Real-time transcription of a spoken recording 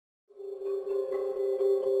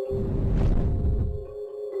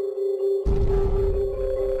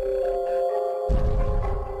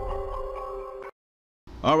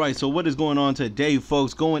Alright, so what is going on today,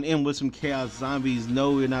 folks? Going in with some Chaos Zombies.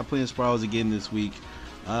 No, we're not playing Spirals again this week.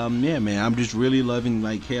 Yeah, man, I'm just really loving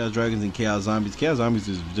like Chaos Dragons and Chaos Zombies. Chaos Zombies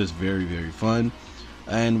is just very, very fun.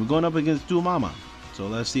 And we're going up against Duel Mama. So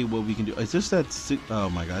let's see what we can do. Is this that sick? Oh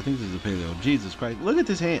my god, I think this is a Paleo. Jesus Christ, look at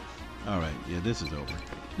this hand. Alright, yeah, this is over.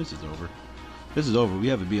 This is over. This is over. We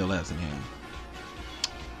have a BLS in hand.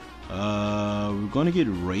 We're going to get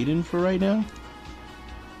Raiden for right now.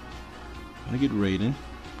 I'm going to get Raiden.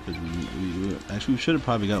 Because we actually should have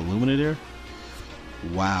probably got Lumina there.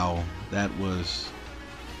 Wow, that was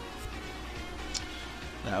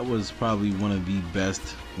probably one of the best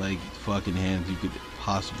like fucking hands you could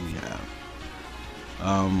possibly have.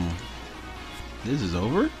 This is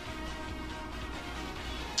over.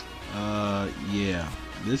 Yeah,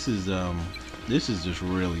 this is just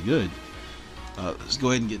really good. Let's go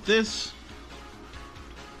ahead and get this.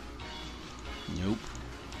 Nope.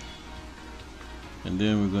 And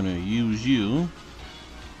then we're gonna use you.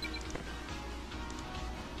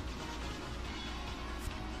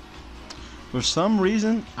 For some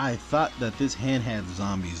reason, I thought that this hand had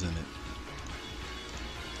zombies in it,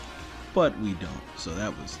 but we don't. So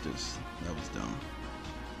that was dumb.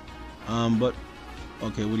 But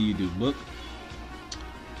okay, what do you do? Book.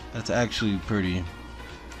 That's actually pretty.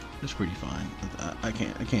 That's pretty fine. I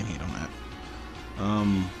can't hate on that.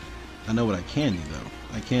 I know what I can do though.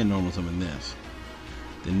 I can normal summon this.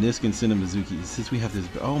 Then this can send a Mizuki. Since we have this,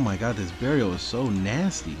 oh my god, this burial is so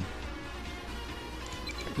nasty.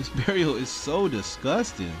 This burial is so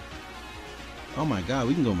disgusting. Oh my god,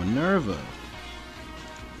 we can go Minerva.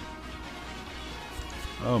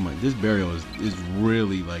 Oh my, this burial is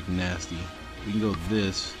really like nasty. We can go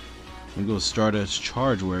this. We can go Stardust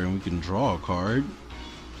Chargeware and we can draw a card.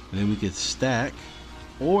 And then we can stack.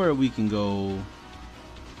 Or we can go.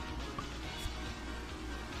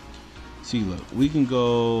 See, look, we can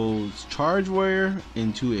go Chargeware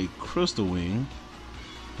into a Crystal Wing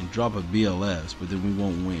and drop a BLS, but then we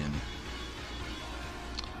won't win.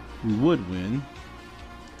 We would win,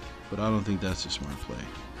 but I don't think that's a smart play.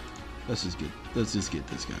 Let's just get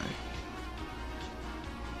this guy.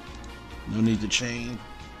 No need to chain.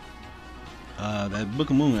 That Book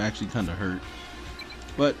of Moon actually kind of hurt,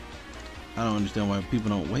 but I don't understand why people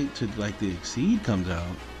don't wait till like the Exceed comes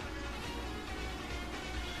out.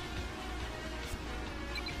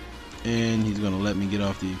 And he's gonna let me get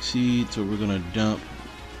off the Exceed, so we're gonna dump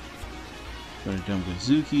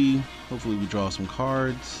Kazuki. Hopefully we draw some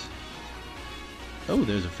cards. Oh,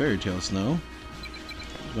 there's a Fairy Tale Snow.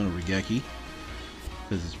 I'm gonna Regeki,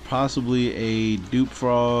 because it's possibly a Dupe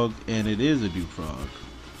Frog, and it is a Dupe Frog.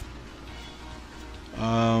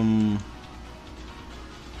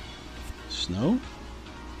 Snow?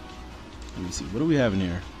 Let me see, what do we have in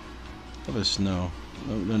here? I have a Snow.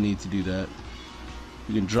 No need to do that.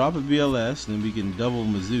 We can drop a BLS, and then we can double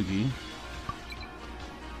Mizuki.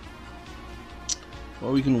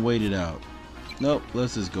 Or we can wait it out. Nope,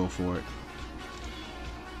 let's just go for it.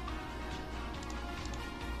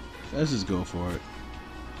 Let's just go for it.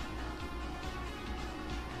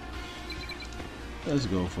 Let's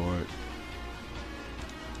go for it.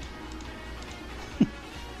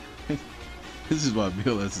 This is why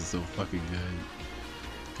BLS is so fucking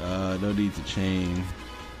good. No need to chain.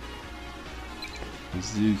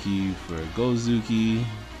 Mizuki for Gozuki.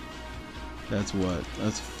 That's what?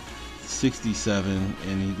 That's 67,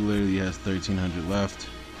 and he literally has 1300 left.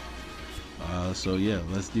 So yeah,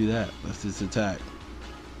 let's do that. Let's just attack.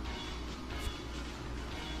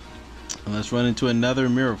 And let's run into another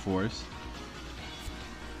Mirror Force.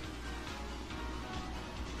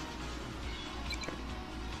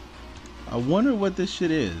 I wonder what this shit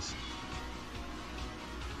is.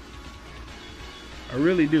 I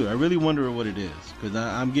really do. I really wonder what it is, because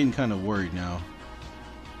I'm getting kind of worried now.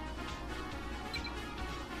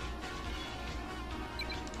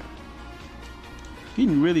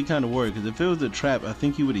 Getting really kind of worried, because if it was a trap, I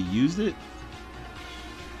think he would have used it.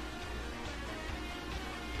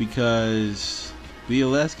 Because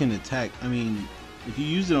BLS can attack. I mean, if you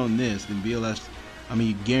use it on this, then BLS, I mean,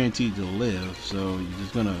 you're guaranteed to live. So you're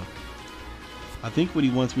just gonna. I think what he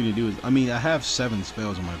wants me to do is, I mean, I have 7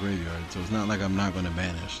 spells in my graveyard, so it's not like I'm not gonna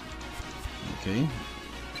banish. Okay.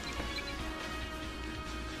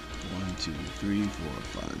 1, 2, 3, 4,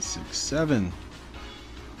 5, 6, 7.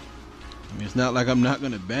 I mean, it's not like I'm not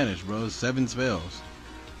gonna banish, bro. 7 spells.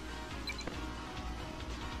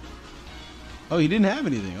 Oh, he didn't have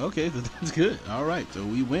anything. Okay, that's good. All right, so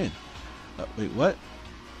we win. Wait, what?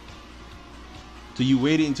 So you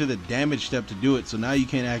waited until the damage step to do it, so now you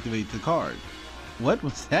can't activate the card. What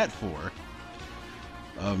was that for?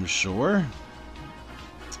 Sure.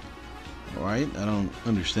 Alright, I don't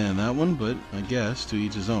understand that one, but I guess to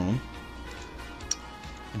each his own.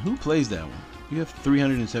 And who plays that one? You have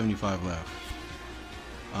 375 left.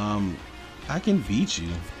 I can beat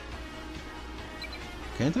you.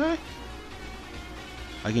 Can't I?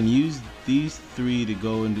 I can use these 3 to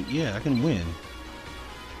go into... Yeah, I can win.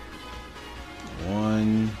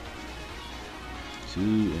 1, 2,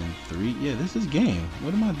 and 3. Yeah, this is game.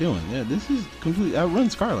 What am I doing? Yeah, this is complete. I run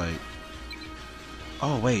Scarlight.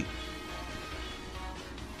 Oh, wait.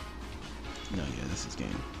 No, yeah, this is game.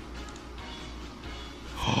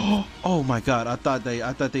 Oh my god, I thought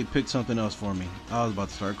they picked something else for me. I was about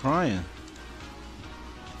to start crying.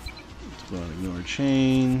 Let's go and ignore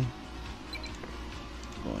chain.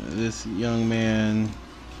 Going to this young man.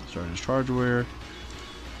 Start his charge wear.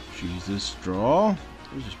 Choose this draw.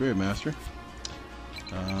 There's your Spirit Master.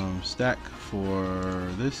 Stack for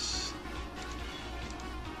this.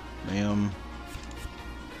 Bam.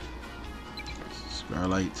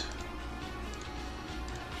 Scarlight.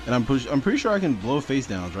 And I'm pretty sure I can blow face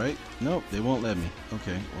downs, right? Nope, they won't let me.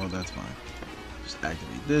 Okay, well that's fine. Just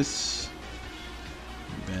activate this.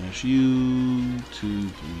 Banish you. 2, 3,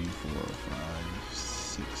 4, 5,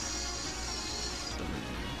 6, 7.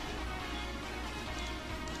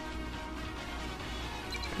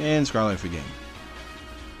 And Scarlet for game.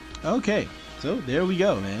 Okay, so there we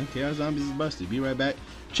go, man. Chaos Zombies is busted. Be right back.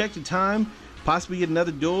 Check the time. Possibly get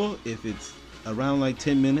another duel. If it's around like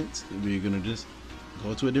 10 minutes, we're gonna just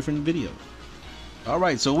go to a different video. All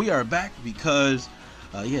right, so we are back because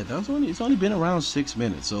yeah, it's only been around 6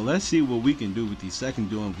 minutes. So let's see what we can do with the second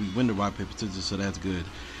duel. And we win the rock paper scissors, so that's good.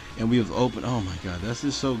 And we have opened. Oh my god, that's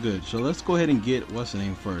just so good. So let's go ahead and get what's the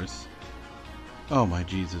name first. Oh my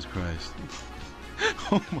Jesus Christ.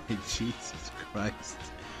 Oh my Jesus Christ.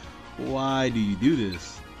 Why do you do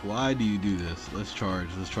this? Why do you do this? Let's charge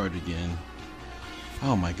again.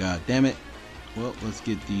 Oh my god, damn it. Well, let's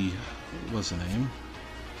get the what's the name?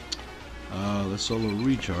 Let's solo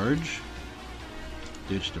recharge.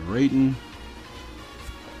 Ditch the rating.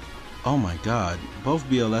 Oh my god, both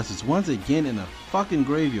BLSs once again in a fucking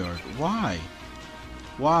graveyard. Why?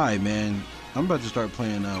 Why, man? I'm about to start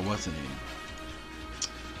playing what's the name?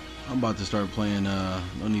 I'm about to start playing no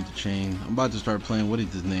need to chain. I'm about to start playing what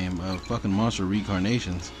is his name? Fucking Monster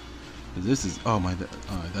Reincarnations. Cause this is alright,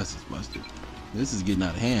 that's just busted. This is getting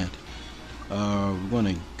out of hand. We're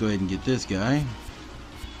gonna go ahead and get this guy.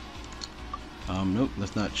 Nope,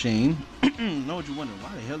 let's not chain. Know what you're wondering?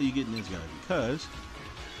 Why the hell are you getting this guy? Because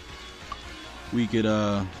we could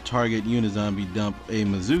target Unizombie, dump a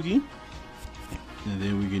Mizuki, and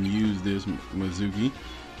then we can use this Mizuki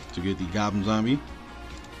to get the Goblin Zombie.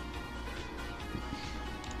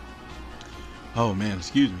 Oh man,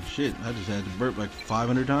 excuse me. Shit, I just had to burp like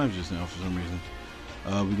 500 times just now for some reason.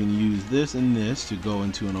 We can use this and this to go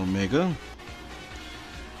into an Omega.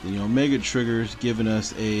 The Omega triggers giving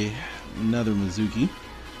us another Mizuki,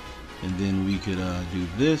 and then we could do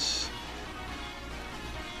this.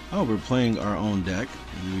 Oh, we're playing our own deck,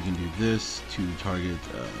 and we can do this to target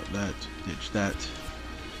that, ditch that,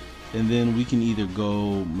 and then we can either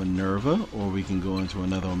go Minerva or we can go into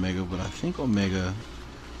another Omega. But I think Omega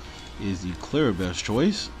is the clear best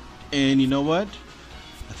choice. And you know what?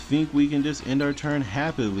 I think we can just end our turn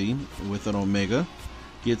happily with an Omega.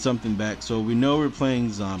 Get something back. So we know we're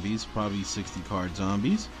playing zombies, probably 60 card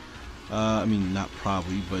zombies. I mean, not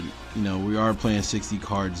probably, but you know, we are playing 60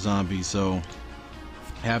 card zombies, so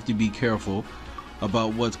have to be careful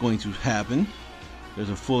about what's going to happen. There's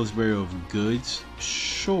a full barrier of goods.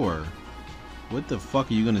 Sure. What the fuck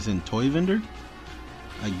are you gonna send? Toy vendor?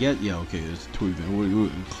 I get, yeah, okay, it's a toy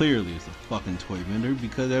vendor. Clearly it's a fucking toy vendor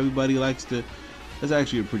because everybody likes to. That's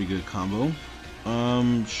actually a pretty good combo.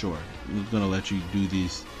 Sure. I'm gonna let you do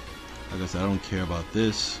these. Like I said, I don't care about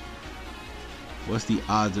this. What's the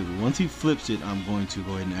odds of it? Once he flips it, I'm going to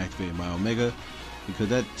go ahead and activate my Omega, because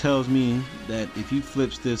that tells me that if he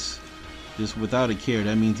flips this without a care,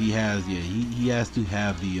 that means he has, yeah, he has to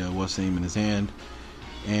have the what's the name in his hand,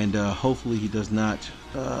 and hopefully he does not.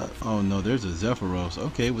 Oh no, there's a Zephyros.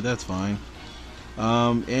 Okay, well that's fine.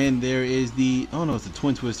 And there is the, oh no, it's a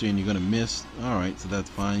Twin Twister and you're gonna miss. Alright, so that's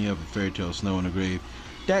fine. You have a Fairy Tale Snow in the grave.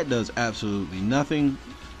 That does absolutely nothing.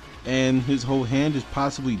 And his whole hand is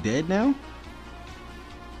possibly dead now?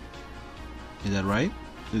 Is that right?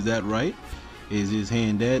 Is that right? Is his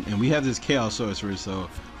hand dead? And we have this Chaos Sorcerer, so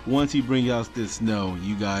once he brings out this snow,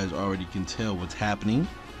 you guys already can tell what's happening.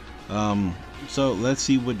 So let's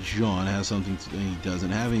see what John has. Something he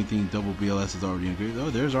doesn't have anything. Double BLS is already engraved.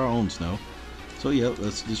 Oh, there's our own snow. So yeah,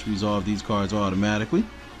 let's just resolve these cards automatically.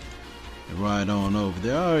 And right on over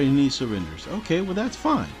there. I already need surrenders. Okay, well that's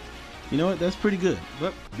fine. You know what? That's pretty good.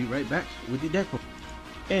 But be right back with the deck profile.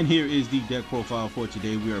 And here is the deck profile for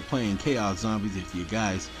today. We are playing Chaos Zombies, if you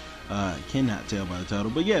guys cannot tell by the title.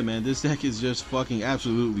 But yeah, man, this deck is just fucking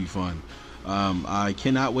absolutely fun. I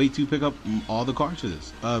cannot wait to pick up all the cards for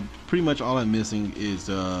this. Pretty much all I'm missing is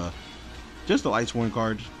just the Lightsworn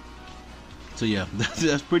cards. So yeah,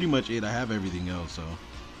 that's pretty much it. I have everything else, so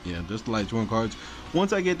yeah, just the Lightsworn cards.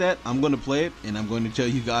 Once I get that, I'm going to play it, and I'm going to tell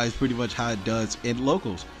you guys pretty much how it does in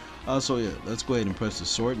locals. So yeah, let's go ahead and press the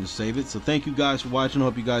sort and save it. So thank you guys for watching. I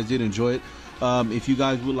hope you guys did enjoy it. If you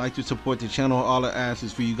guys would like to support the channel, all I ask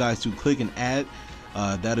is for you guys to click an ad.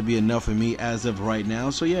 That'll be enough for me as of right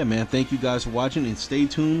now. So yeah, man, thank you guys for watching, and stay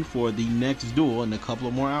tuned for the next duel in a couple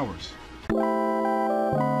of more hours.